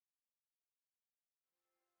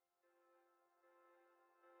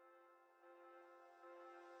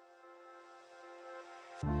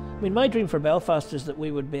I mean, my dream for Belfast is that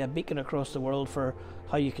we would be a beacon across the world for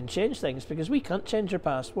how you can change things, because we can't change our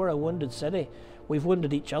past. We're a wounded city. We've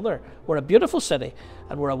wounded each other. We're a beautiful city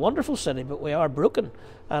and we're a wonderful city, but we are broken.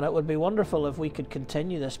 And it would be wonderful if we could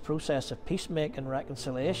continue this process of peacemaking,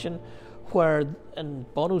 reconciliation, where, in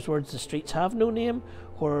Bono's words, the streets have no name,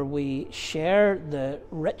 where we share the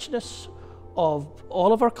richness of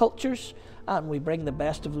all of our cultures and we bring the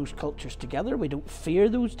best of those cultures together. We don't fear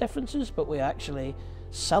those differences, but we actually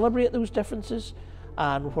celebrate those differences,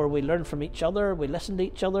 and where we learn from each other, we listen to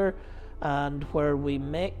each other, and where we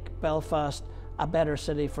make Belfast a better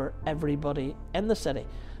city for everybody in the city.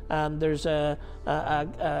 And there's a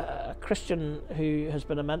Christian who has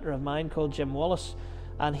been a mentor of mine called Jim Wallace,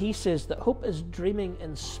 and he says that hope is dreaming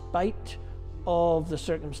in spite of the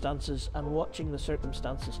circumstances and watching the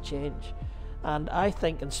circumstances change. And I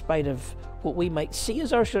think, in spite of what we might see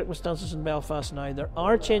as our circumstances in Belfast now, there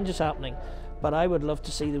are changes happening, but I would love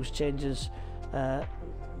to see those changes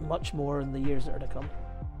much more in the years that are to come.